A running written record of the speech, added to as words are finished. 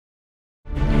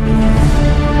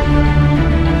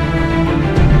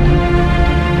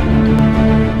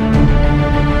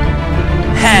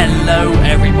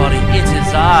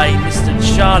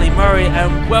everybody,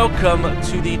 and welcome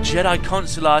to the Jedi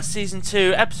Consular Season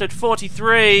 2, Episode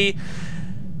 43,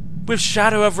 with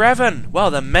Shadow of Revan. Well,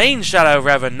 the main Shadow of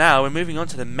Revan now. We're moving on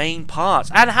to the main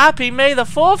parts. And happy May the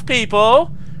 4th,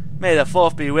 people! May the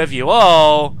 4th be with you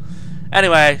all!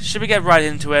 Anyway, should we get right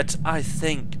into it? I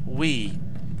think we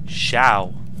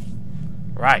shall.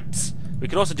 Right. We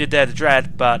could also do Dare to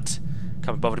Dread, but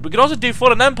can't be bothered. We could also do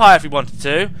Fallen Empire if we wanted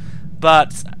to,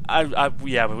 but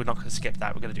yeah, we're not going to skip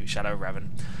that. We're going to do Shadow of Revan.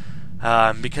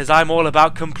 Because I'm all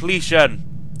about completion.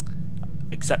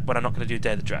 Except when I'm not going to do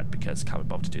Dare to Dread, because I can't be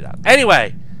bothered to do that.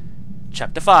 Anyway,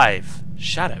 Chapter 5,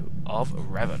 Shadow of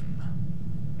Revan.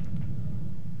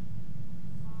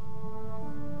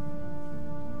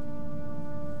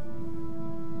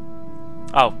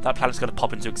 Oh, that planet's going to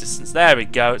pop into existence. There we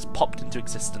go, it's popped into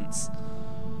existence.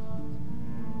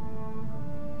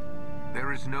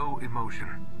 There is no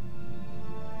emotion.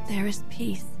 There is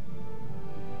peace.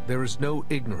 There is no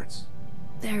ignorance.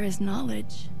 There is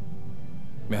knowledge.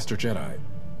 Master Jedi,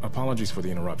 apologies for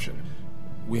the interruption.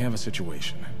 We have a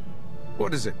situation.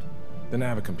 What is it? The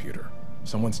Navicomputer.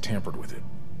 Someone's tampered with it.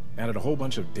 Added a whole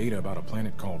bunch of data about a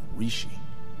planet called Rishi.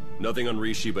 Nothing on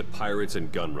Rishi but pirates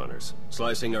and gun runners.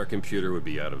 Slicing our computer would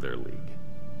be out of their league.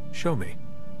 Show me.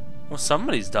 Well,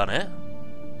 somebody's done it.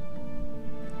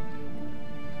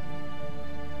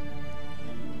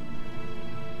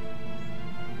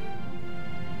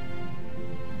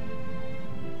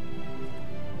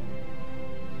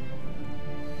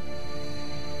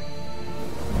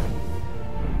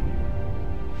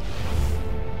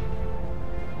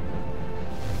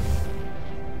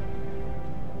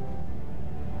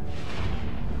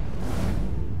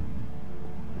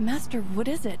 Master, what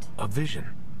is it? A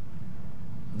vision.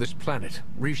 This planet,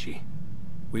 Rishi.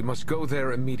 We must go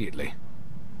there immediately.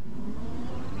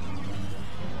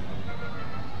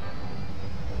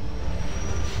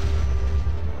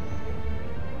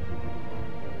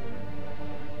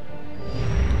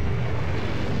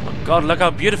 Oh god, look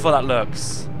how beautiful that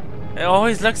looks. It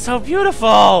always looks so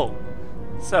beautiful.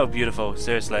 So beautiful,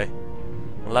 seriously.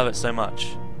 I love it so much.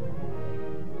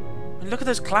 And look at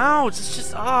those clouds, it's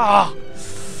just, ah.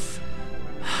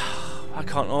 I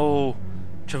can't all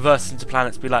traverse into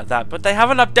planets be like that, but they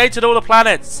haven't updated all the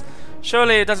planets.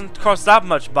 Surely it doesn't cost that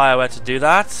much BioWare to do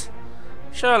that.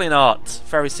 Surely not.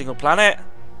 For every single planet.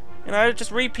 You know,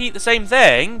 just repeat the same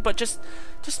thing, but just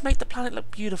make the planet look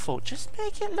beautiful. Just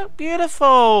make it look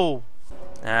beautiful.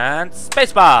 And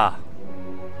spacebar.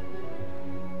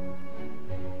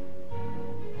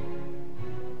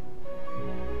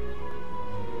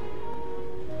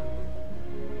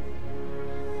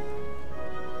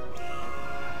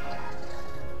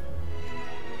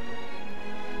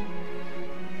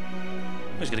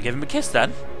 I'm just gonna give him a kiss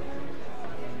then.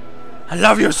 I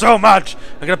love you so much!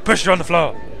 I'm gonna push you on the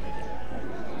floor.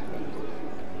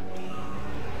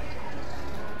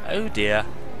 Oh dear.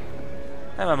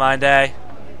 Never mind, eh?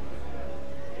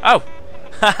 Oh!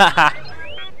 Hahaha!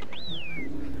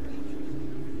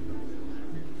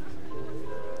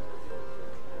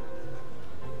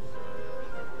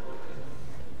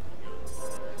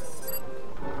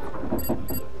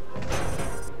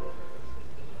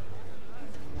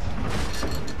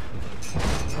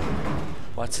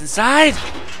 What's inside?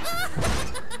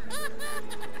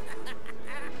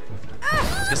 I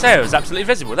was gonna say it was absolutely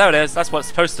visible. There it is. That's what it's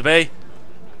supposed to be.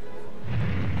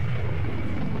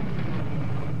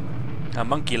 A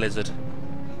monkey lizard.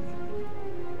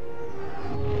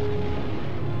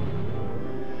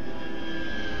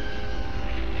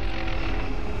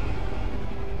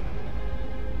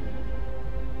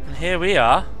 And here we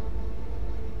are.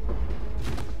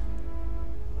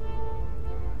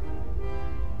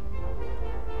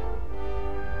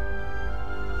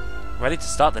 Ready to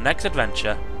start the next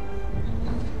adventure.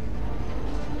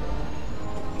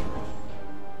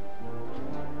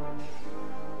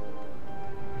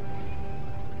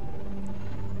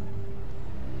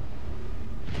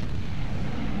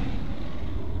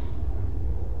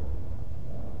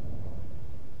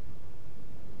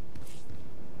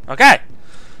 Okay. I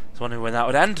was wondering when that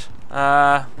would end.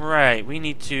 Right, we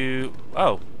need to...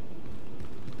 Oh.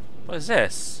 What is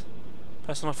this?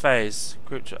 Personal phase.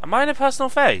 Group. Am I in a personal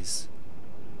phase?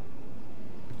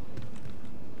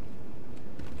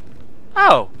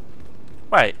 Oh!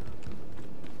 Wait.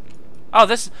 Oh,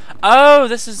 this... Oh,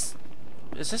 this is...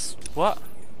 Is this... What?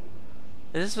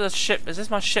 Is this a ship... Is this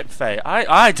my ship phase?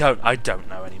 I don't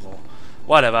know anymore.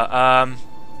 Whatever.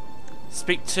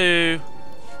 Speak to...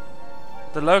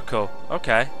 the local.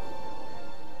 Okay.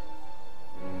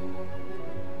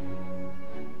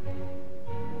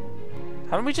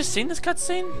 Haven't we just seen this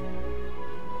cutscene?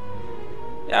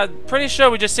 Yeah, I'm pretty sure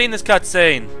we just seen this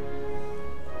cutscene.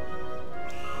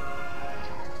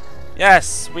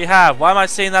 Yes, we have. Why am I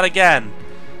seeing that again?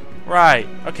 Right,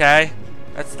 okay.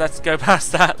 Let's go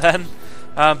past that then.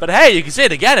 But hey, you can see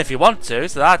it again if you want to,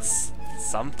 so that's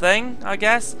something, I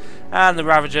guess. And the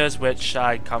Ravagers, which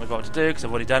I can't be bothered to do because I've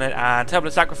already done it. And Temple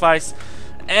of Sacrifice.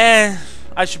 I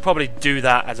should probably do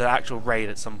that as an actual raid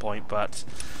at some point, but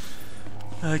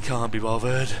I can't be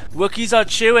bothered. Wookiees are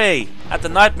chewy at the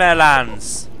Nightmare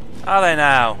Lands. Are they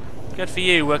now? Good for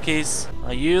you, Wookiees.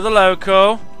 Are you the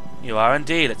local? You are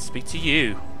indeed. Let's speak to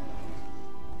you.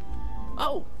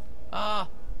 Oh,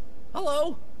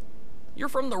 hello. You're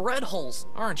from the Red Hulls,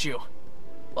 aren't you?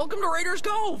 Welcome to Raiders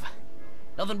Cove.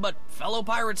 Nothing but fellow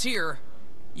pirates here.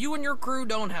 You and your crew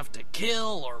don't have to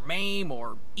kill or maim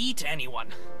or eat anyone,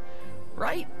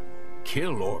 right?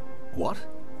 Kill or what?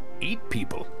 Eat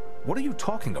people? What are you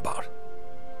talking about?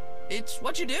 It's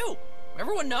what you do.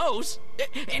 Everyone knows.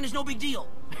 And it's no big deal.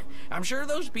 I'm sure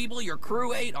those people your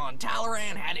crew ate on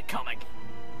Talaran had it coming.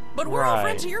 But we're all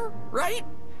friends here, right?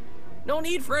 No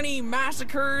need for any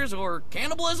massacres or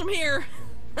cannibalism here.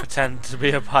 Pretend to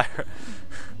be a pirate.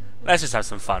 Let's just have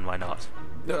some fun, why not?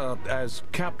 As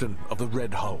captain of the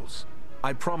Red Hulls,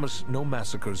 I promise no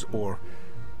massacres or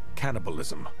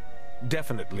cannibalism.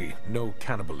 Definitely no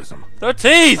cannibalism. The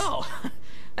teeth! Oh,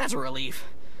 that's a relief.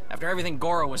 After everything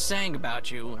Goro was saying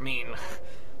about you, I mean,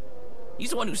 he's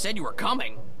the one who said you were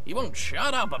coming. He won't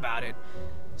shut up about it.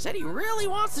 Said he really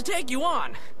wants to take you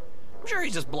on. I'm sure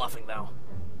he's just bluffing, though.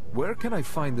 Where can I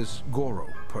find this Goro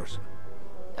person?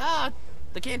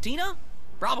 The cantina?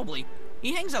 Probably.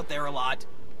 He hangs out there a lot.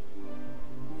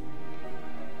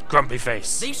 Grumpy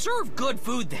face. They serve good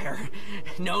food there.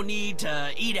 No need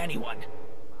to eat anyone.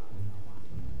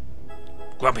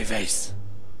 Grumpy face.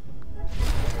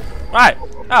 Right.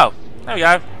 Oh, there we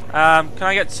go. Can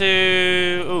I get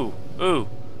to... Ooh.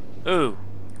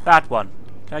 That one.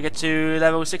 Can I get to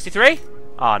level 63?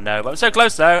 Oh, no. But I'm so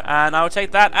close, though. And I will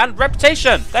take that. And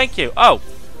reputation. Thank you. Oh,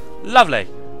 lovely.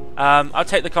 I'll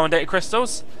take the Commendator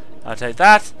Crystals. I'll take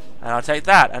that. And I'll take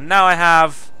that. And now I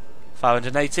have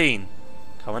 518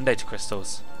 Commendator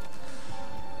Crystals.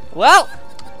 Well,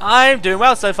 I'm doing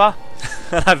well so far.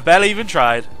 I've barely even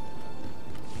tried.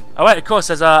 Oh, wait. Of course,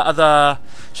 there's other...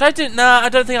 Should I do... Nah, I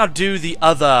don't think I'll do the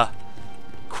other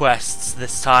quests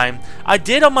this time. I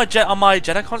did on my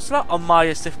JEDI Consular, on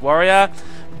my Sith Warrior,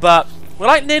 but we're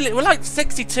like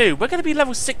 62. We're going to be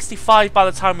level 65 by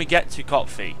the time we get to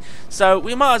Kotfi. So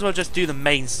we might as well just do the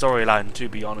main storyline, to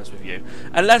be honest with you.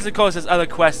 Unless, of course, there's other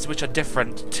quests which are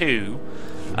different to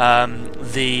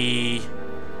the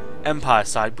Empire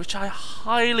side, which I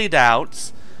highly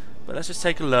doubt. But let's just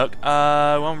take a look. We're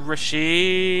on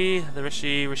Rishi. The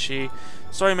Rishi.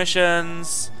 Story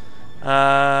missions.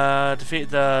 Defeat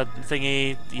the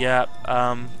thingy. Yep.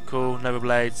 Cool. Nova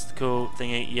Blades. Cool.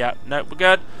 Thingy. Yep. Nope. We're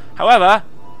good. However,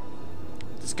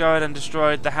 discovered and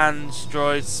destroyed the hands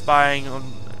droids spying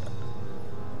on.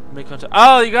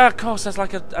 Oh, you got. Of course, there's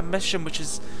like a mission which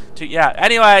is to. Yeah.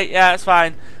 Anyway, yeah, it's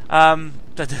fine. I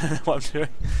don't know what I'm doing.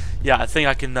 Yeah, I think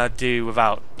I can do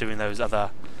without doing those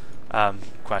other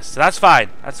quests. So that's fine.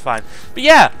 That's fine. But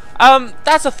yeah,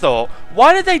 that's a thought.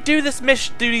 Why did they do this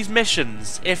these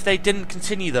missions if they didn't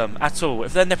continue them at all?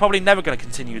 If then they're probably never going to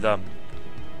continue them.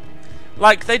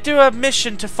 Like, they do a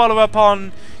mission to follow up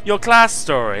on your class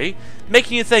story,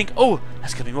 making you think, oh,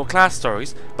 there's going to be more class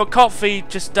stories, but Kotfi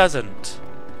just doesn't.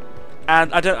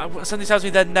 And something tells me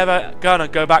they're never gonna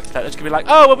go back to that. They're just gonna be like,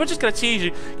 oh, well, we're just gonna tease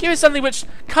you, give you something which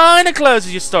kind of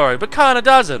closes your story, but kind of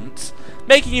doesn't,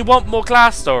 making you want more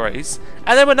class stories,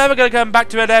 and then we're never gonna come back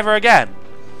to it ever again.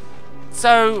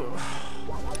 So,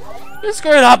 you're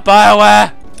screwing up,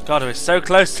 BioWare. God, we're so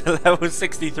close to level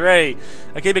 63.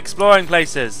 I keep exploring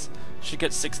places. Should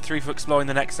get 63 for exploring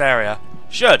the next area.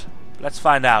 Should. Let's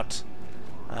find out.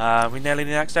 We nearly in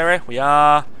the next area. We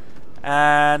are.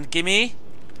 And gimme.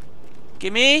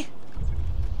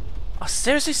 Oh,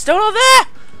 seriously, still not there?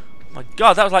 Oh my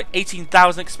God, that was like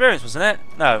 18,000 experience, wasn't it?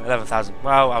 No, 11,000.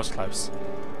 Well, I was close.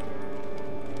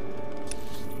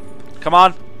 Come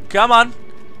on. You want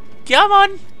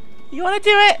to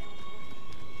do it?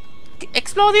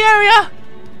 Explore the area.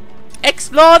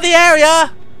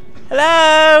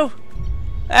 Hello.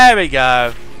 There we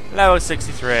go. Level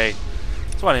 63. I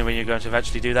was wondering when you're going to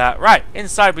eventually do that. Right,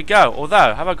 inside we go.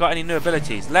 Although, have I got any new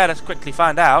abilities? Let us quickly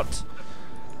find out.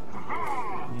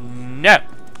 No.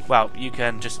 Well, you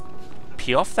can just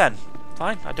pee off then.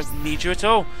 Fine, I don't need you at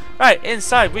all. Right,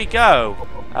 inside we go.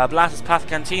 Blastus Path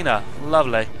Cantina.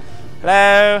 Lovely.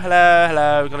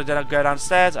 Hello. We've got to go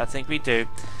downstairs. I think we do.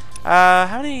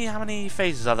 How many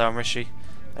phases are there on Rishi?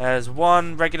 There's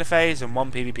one regular phase and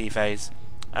one PvP phase.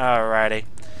 Alrighty.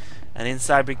 And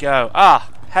inside we go. Ah,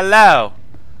 hello.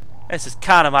 This is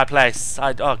kind of my place.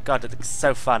 Oh god, it looks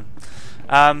so fun.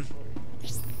 Howdy.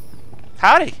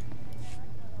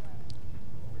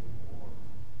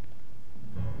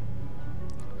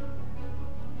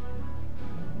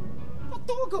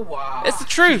 It's the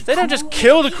truth. They don't just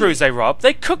kill the crews they rob.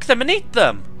 They cook them and eat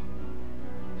them.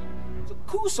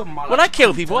 When I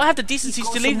kill people, I have the decency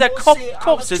to leave their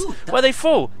corpses where they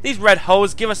fall. These red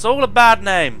holes give us all a bad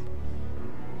name.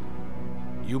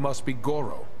 You must be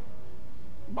Goro.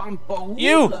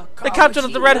 You! The captain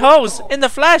of the red holes! In the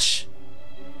flesh!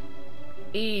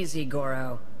 Easy,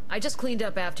 Goro. I just cleaned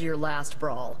up after your last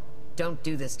brawl. Don't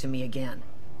do this to me again.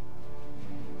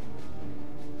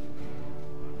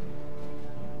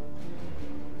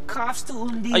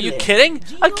 Are you kidding?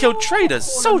 I killed traders,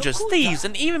 soldiers, thieves,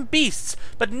 and even beasts,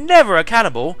 but never a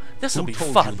cannibal. This'll be Who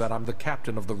told fun. you that I'm the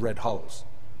captain of the Red Hulls?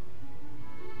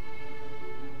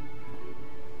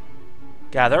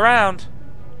 Gather round.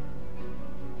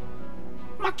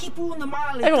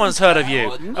 Everyone's heard of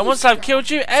you, and once I've killed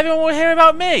you, everyone will hear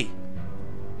about me.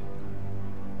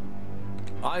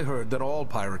 I heard that all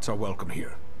pirates are welcome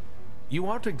here. You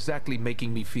aren't exactly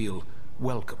making me feel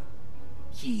welcome.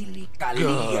 Good.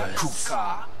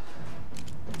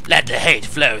 Let the hate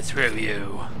flow through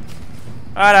you.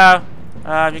 Righto.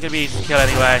 You're gonna be easy to kill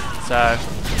anyway, so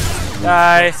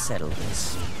die. Let's settle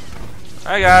this.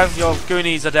 There you go. Your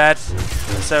goonies are dead.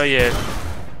 And so are you.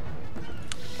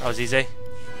 That was easy.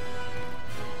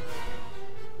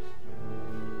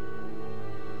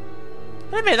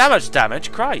 I didn't make that much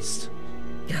damage. Christ.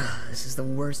 This is the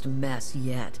worst mess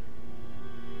yet.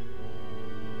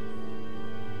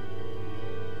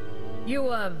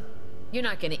 You're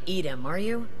not gonna eat him, are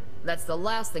you? That's the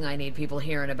last thing I need people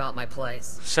hearing about my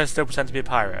place. So still pretend to be a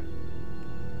pirate.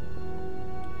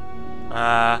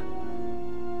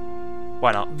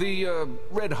 Why not? The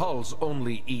Red Hulls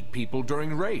only eat people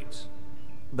during raids.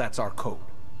 That's our code.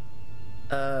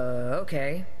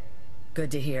 Okay.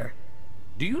 Good to hear.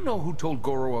 Do you know who told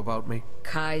Goro about me?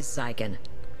 Kai Zyken.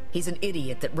 He's an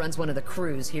idiot that runs one of the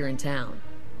crews here in town.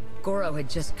 Goro had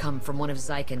just come from one of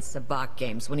Zyken's sabacc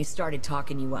games when he started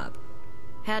talking you up.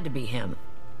 Had to be him.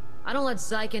 I don't let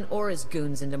Zyken or his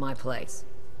goons into my place.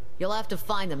 You'll have to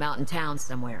find them out in town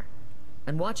somewhere.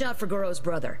 And watch out for Goro's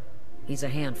brother. He's a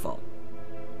handful.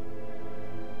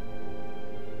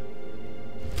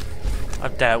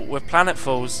 I've dealt with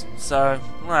planetfuls, so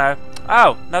no.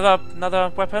 Oh,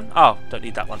 another weapon? Oh, don't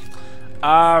need that one.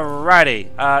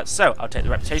 Alrighty, so I'll take the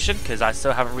reputation because I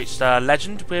still haven't reached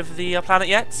legend with the planet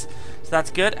yet, so that's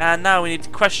good. And now we need to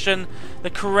question the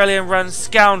Corellian run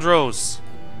scoundrels.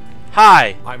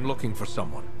 Hi. I'm looking for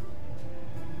someone.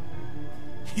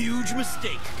 Huge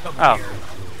mistake. Come here.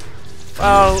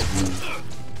 Well,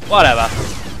 whatever.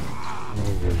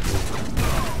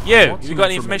 You What's got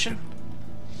any information?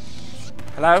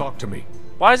 Hello? Talk to me.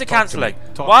 Why is it Talk to cancelling?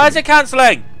 me. Talk Why to is me. it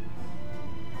cancelling?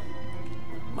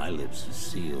 My lips are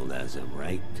sealed as of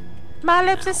right. My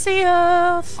lips are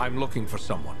sealed. I'm looking for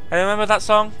someone. Hey, remember that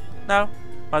song? No? Am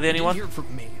I the only one? Hear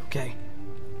from me, okay?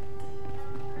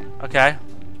 Okay.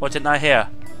 What didn't I hear?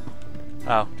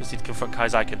 Oh, just need to confront Kai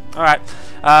Zyken. Alright.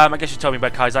 I guess you told me where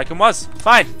Kai Zyken was.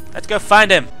 Fine. Let's go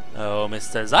find him. Oh,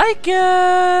 Mr.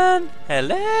 Zyken.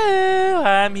 Hello.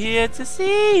 I'm here to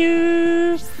see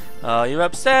you. Oh, you're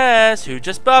upstairs. Who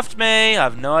just buffed me? I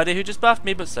have no idea who just buffed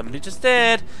me, but somebody just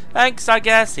did. Thanks, I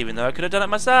guess, even though I could have done it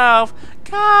myself.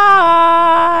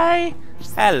 Kai.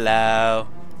 Hello.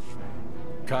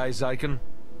 Kai Zyken?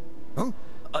 Huh?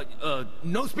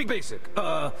 No speak basic.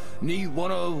 Ni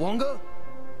wanna wonga?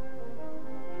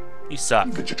 You suck.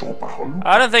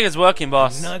 I don't think it's working,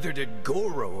 boss. Neither did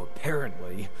Goro,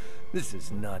 apparently. This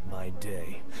is not my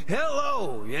day.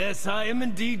 Hello! Yes, I am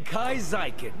indeed Kai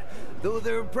Zyken. Though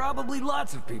there are probably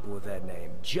lots of people with that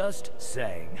name. Just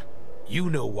saying. You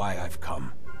know why I've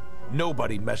come.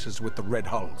 Nobody messes with the Red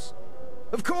Hulls.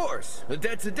 Of course! A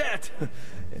debt's a debt.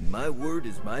 And my word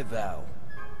is my vow.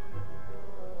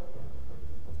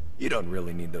 You don't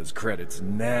really need those credits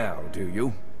now, do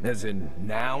you? As in,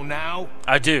 now?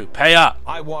 I do. Pay up.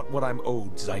 I want what I'm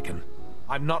owed, Zyken.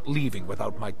 I'm not leaving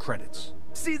without my credits.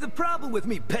 See, the problem with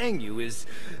me paying you is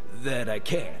that I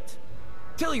can't.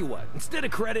 Tell you what, instead of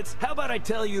credits, how about I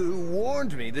tell you who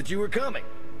warned me that you were coming?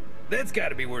 That's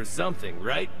gotta be worth something,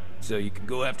 right? So you can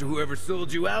go after whoever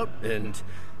sold you out, and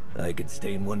I can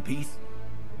stay in one piece?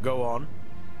 Go on.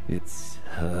 It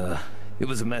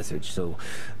was a message, so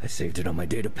I saved it on my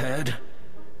data pad.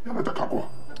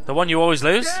 The one you always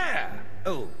lose? Yeah!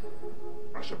 Oh,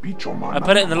 I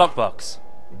put it in the lockbox.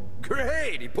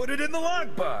 great! He put it in the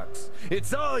lockbox!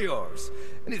 It's all yours!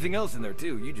 Anything else in there,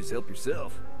 too, you just help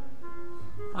yourself.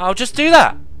 I'll just do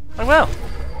that. I will.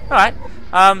 Alright.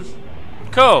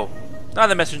 Cool.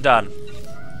 Another mission done.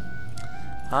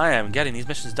 I am getting these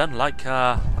missions done like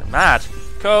mad.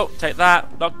 Cool. Take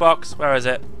that. Lockbox. Where is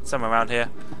it? Somewhere around here.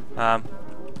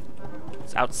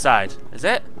 It's outside. Is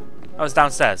it? Oh, it's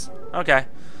downstairs. Okay.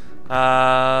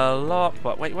 Lock.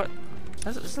 What? Wait. What?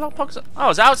 Is the lockbox? Oh,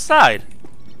 it's outside.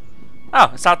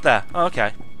 Oh, it's out there. Oh,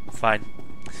 okay. Fine.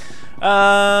 Hello,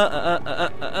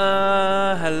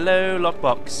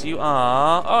 lockbox. You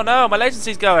are. Oh no, my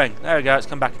latency's going. There we go. It's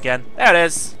come back again. There it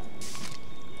is.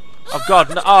 Oh god.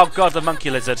 No. Oh god, the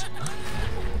monkey lizard.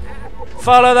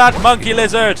 Follow that monkey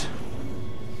lizard.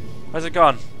 Where's it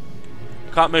gone?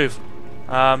 Can't move.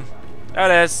 There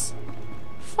it is.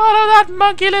 Follow that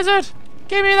monkey lizard.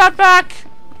 Give me that back.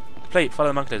 Complete. Follow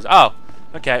the monkey lizard. Oh.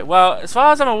 Okay. Well, as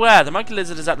far as I'm aware, the monkey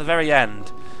lizard is at the very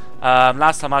end.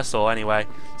 Last time I saw, anyway.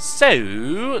 So,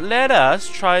 let us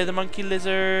try the monkey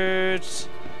lizard. Let's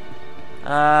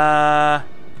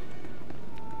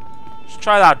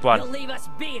try that one. You'll leave us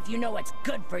be if you know what's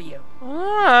good for you.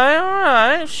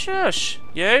 Alright, shush.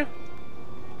 You?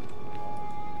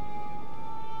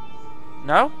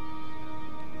 No?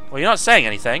 Well, you're not saying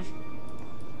anything.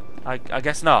 I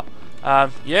guess not.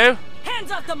 You?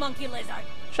 Hands off the monkey lizard!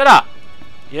 Shut up!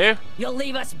 You? You'll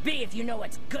leave us be if you know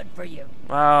what's good for you.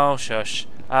 Oh, shush.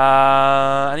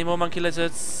 Any more monkey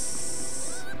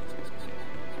lizards?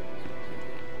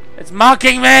 It's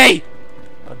mocking me!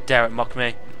 How dare it mock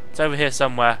me? It's over here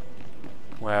somewhere.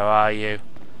 Where are you?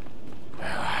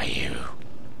 Where are you?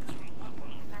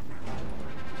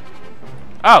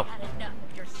 Oh!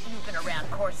 You're snooping around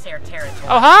Corsair territory.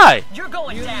 Oh, hi! You're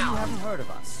going down. You haven't heard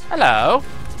of us. Hello.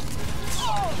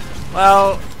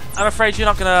 Well, I'm afraid you're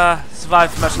not gonna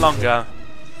survive for much longer.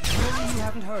 You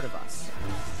haven't heard of us.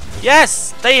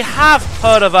 Yes, they have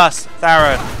heard of us,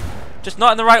 Theron. Just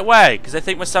not in the right way, because they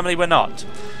think we're somebody we're not.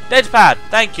 Datapad,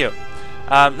 thank you.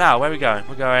 Now, where are we going?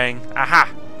 We're going, aha,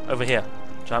 over here.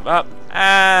 Jump up,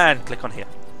 and click on here.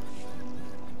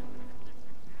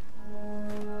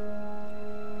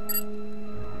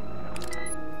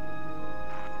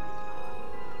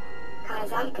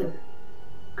 Kaizaku,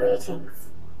 greetings.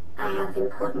 I have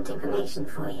important information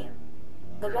for you.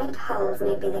 The Red Hulls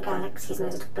may be the galaxy's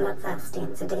most bloodthirsty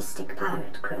and sadistic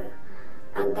pirate crew,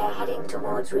 and they're heading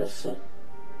towards Rishi.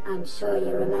 I'm sure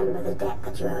you remember the debt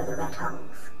that you owe the Red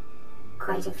Hulls.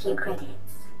 Quite a few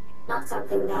credits. Not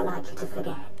something they're likely to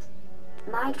forget.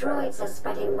 My droids are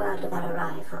spreading word of their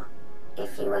arrival.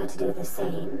 If you were to do the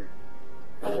same,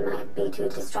 they might be too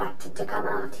distracted to come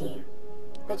after you.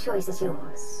 The choice is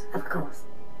yours, of course.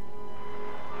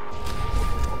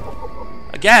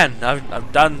 Again,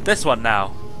 I've done this one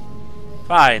now.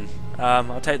 Fine.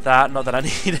 I'll take that. Not that I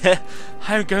need it.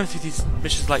 I'm going through these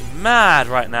missions like mad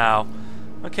right now.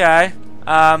 Okay.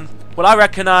 Well, I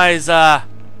recognize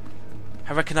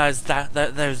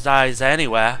those eyes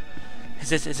anywhere.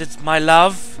 Is it my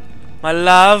love? My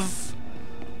love?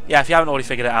 Yeah, if you haven't already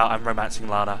figured it out, I'm romancing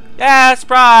Lana. Yeah,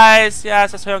 surprise!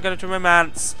 Yes, that's who I'm going to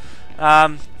romance.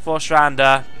 For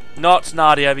Strander. Not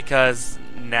Nadia, because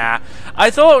nah. I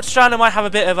thought Strander might have a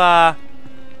bit of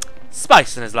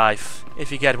spice in his life, if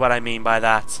you get what I mean by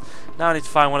that. Now I need to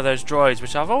find one of those droids,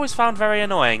 which I've always found very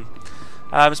annoying.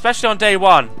 Especially on day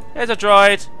one. Here's a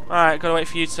droid. Alright, gotta wait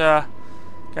for you to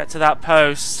get to that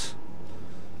post.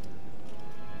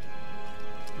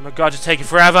 Oh my god, you're taking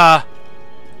forever.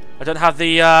 I don't have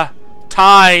the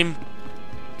time.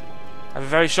 I have a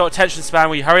very short attention span.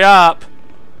 Will you hurry up?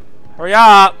 Hurry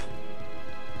up!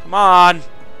 Come on!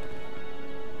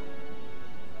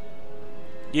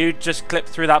 You just clipped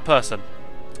through that person.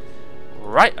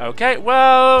 Right, okay,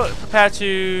 well, prepare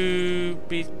to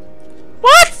be...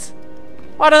 What?!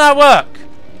 Why did that work?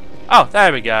 Oh,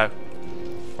 there we go.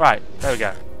 Right, there we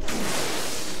go.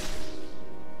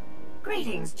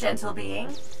 Greetings, gentle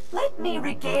being. Let me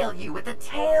regale you with the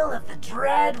tale of the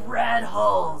dread Red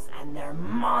Hulls and their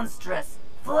monstrous,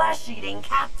 flesh-eating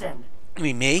captain. You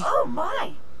mean me? Oh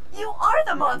my! You are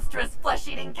the monstrous,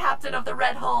 flesh-eating captain of the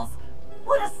Red Hulls.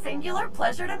 What a singular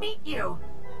pleasure to meet you.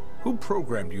 Who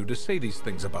programmed you to say these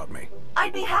things about me?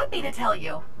 I'd be happy to tell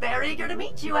you. Very eager to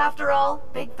meet you, after all.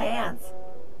 Big fans.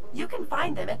 You can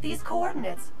find them at these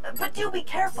coordinates, but do be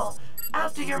careful.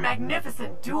 After your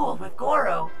magnificent duel with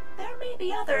Goro, there may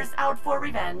be others out for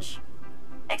revenge.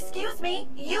 Excuse me,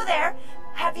 you there?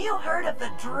 Have you heard of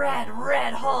the dread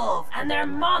Red Hulls and their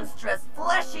monstrous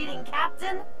flesh-eating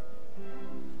captain?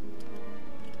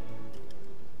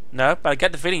 No, but I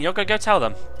get the feeling you're gonna go tell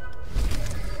them.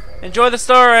 Enjoy the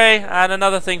story! And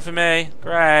another thing for me.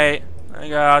 Great. There you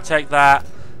go, I'll take that.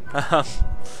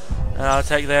 And I'll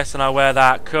take this and I'll wear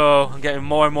that. Cool. I'm getting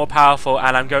more and more powerful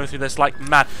and I'm going through this like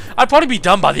mad. I'd probably be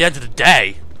done by the end of the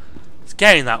day. It's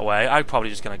getting that way. I'm probably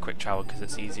just going to quick travel because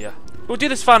it's easier. We'll do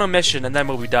this final mission and then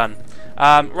we'll be done.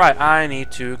 Right, I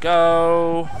need to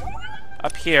go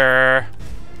up here.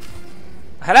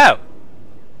 Hello!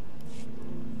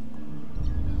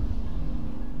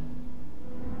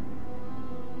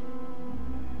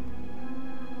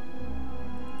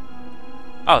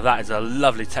 Oh, that is a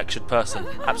lovely textured person.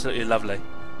 Absolutely lovely.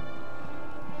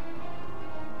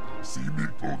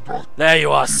 There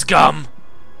you are, scum!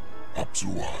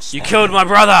 You killed my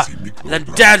brother! And then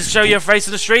dared to show your face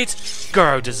in the street?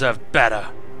 Goro deserved better.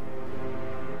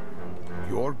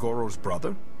 You're Goro's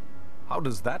brother? How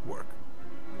does that work?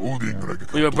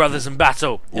 We were brothers in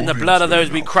battle, in the blood of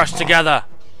those we crushed together.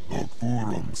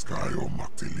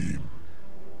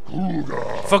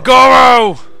 For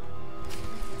Goro!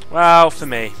 Well, for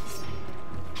me.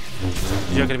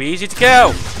 You're going to be easy to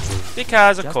kill.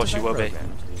 Because, of course, you will be.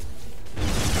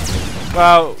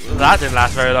 Well, that didn't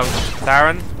last very long,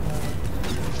 Theron.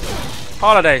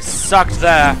 Holiday sucked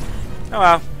there. Oh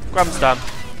well, Grum's done.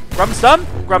 Grum's done?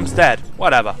 Grum's dead.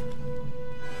 Whatever.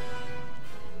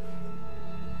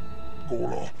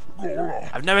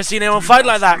 I've never seen anyone fight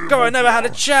like that. Goro never had a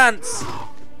chance.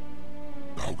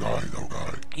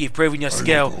 You've proven your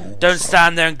skill. Don't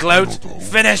stand there and gloat.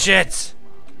 Finish it.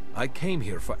 I came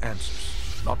here for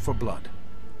answers, not for blood.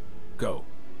 Go.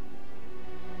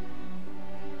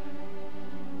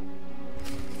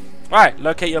 Right,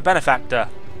 locate your benefactor.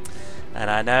 And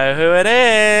I know who it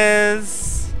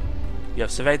is. You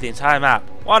have surveyed the entire map.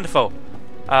 Wonderful.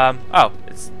 Oh,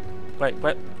 it's... Wait,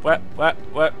 what?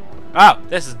 Oh,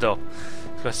 this is the door.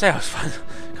 I was going to say I was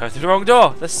going through the wrong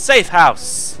door. The safe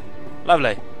house.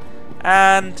 Lovely.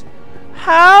 And...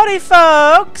 Howdy,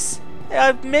 folks!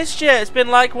 I've missed you. It's been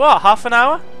like, what, half an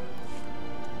hour?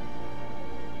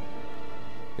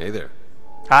 Hey there.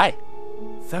 Hi.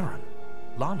 Theron.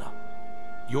 Lana.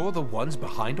 You're the ones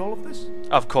behind all of this?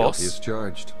 Of course. Guilty as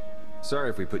charged. Sorry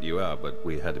if we put you out, but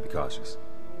we had to be cautious.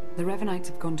 The Revenites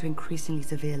have gone to increasingly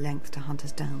severe lengths to hunt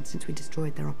us down since we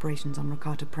destroyed their operations on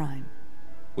Rakata Prime.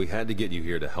 We had to get you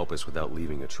here to help us without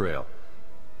leaving a trail.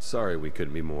 Sorry we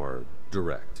couldn't be more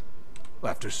direct.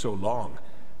 After so long,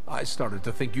 I started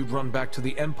to think you'd run back to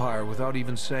the Empire without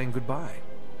even saying goodbye.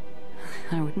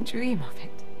 I wouldn't dream of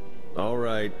it.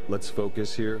 Alright, let's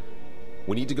focus here.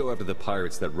 We need to go after the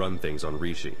pirates that run things on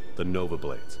Rishi, the Nova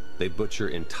Blades. They butcher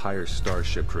entire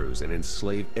starship crews and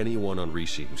enslave anyone on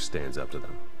Rishi who stands up to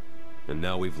them. And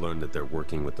now we've learned that they're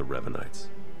working with the Revenites.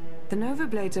 The Nova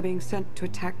Blades are being sent to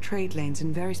attack trade lanes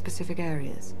in very specific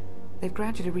areas. They've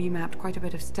gradually remapped quite a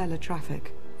bit of stellar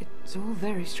traffic. It's all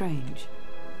very strange.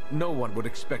 No one would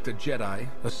expect a Jedi,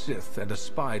 a Sith, and a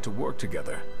spy to work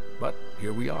together. But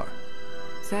here we are.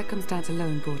 Circumstance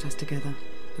alone brought us together.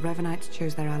 The Revenites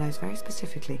chose their allies very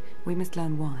specifically. We must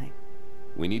learn why.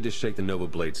 We need to shake the Nova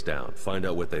Blades down, find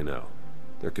out what they know.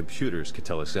 Their computers could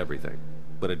tell us everything.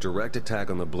 But a direct attack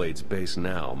on the Blades base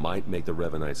now might make the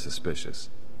Revenites suspicious.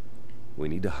 We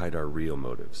need to hide our real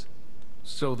motives.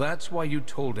 So that's why you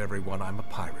told everyone I'm a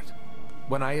pirate.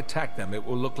 When I attack them, it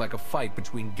will look like a fight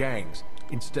between gangs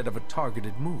instead of a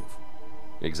targeted move.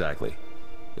 Exactly.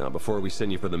 Now, before we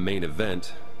send you for the main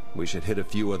event, we should hit a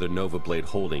few other Nova Blade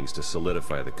holdings to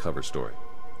solidify the cover story.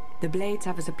 The Blades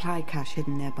have a supply cache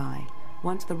hidden nearby.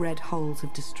 Once the Red Holes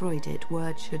have destroyed it,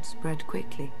 word should spread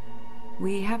quickly.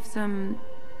 We have some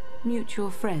mutual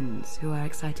friends who are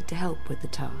excited to help with the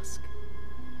task.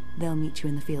 They'll meet you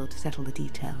in the field to settle the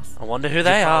details. I wonder who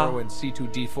they are. Jafaro and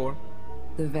C2D4?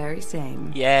 The very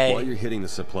same. Yay. While you're hitting the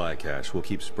supply cache, we'll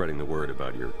keep spreading the word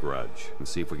about your grudge and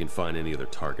see if we can find any other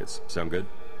targets. Sound good?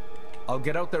 I'll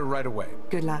get out there right away.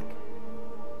 Good luck.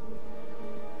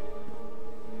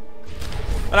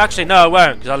 Well, actually, no, I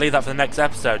won't, because I'll leave that for the next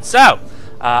episode. So,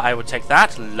 I will take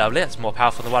that. Lovely. That's more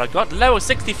powerful than what I've got. Level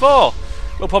 64.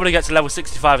 We'll probably get to level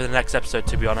 65 in the next episode,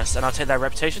 to be honest, and I'll take that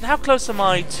reputation. How close am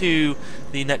I to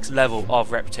the next level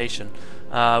of reputation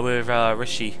with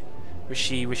Rishi?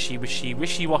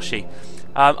 Rishi-washy.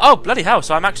 Oh, bloody hell,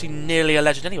 so I'm actually nearly a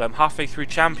legend anyway. I'm halfway through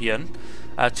champion.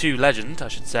 To legend, I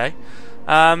should say.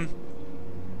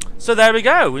 So there we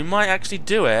go. We might actually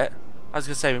do it. I was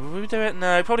going to say, will we do it?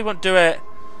 No, we probably won't do it.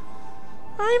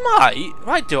 I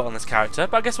might do it on this character,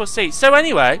 but I guess we'll see. So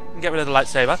anyway, get rid of the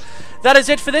lightsaber. That is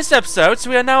it for this episode.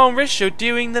 So we are now on Rishi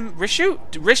doing the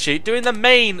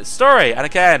main story. And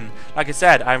again, like I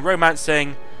said, I'm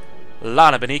romancing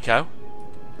Lana Beniko.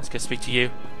 Let's go speak to you,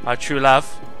 our true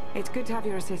love. It's good to have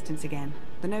your assistance again.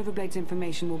 The Nova Blades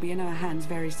information will be in our hands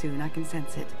very soon. I can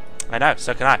sense it. I know,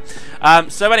 so can I.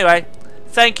 So anyway,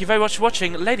 thank you very much for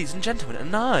watching, ladies and gentlemen,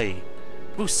 and I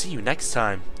will see you next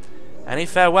time. Any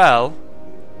farewell?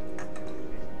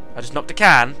 I just knocked a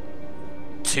can.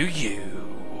 to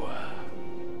you.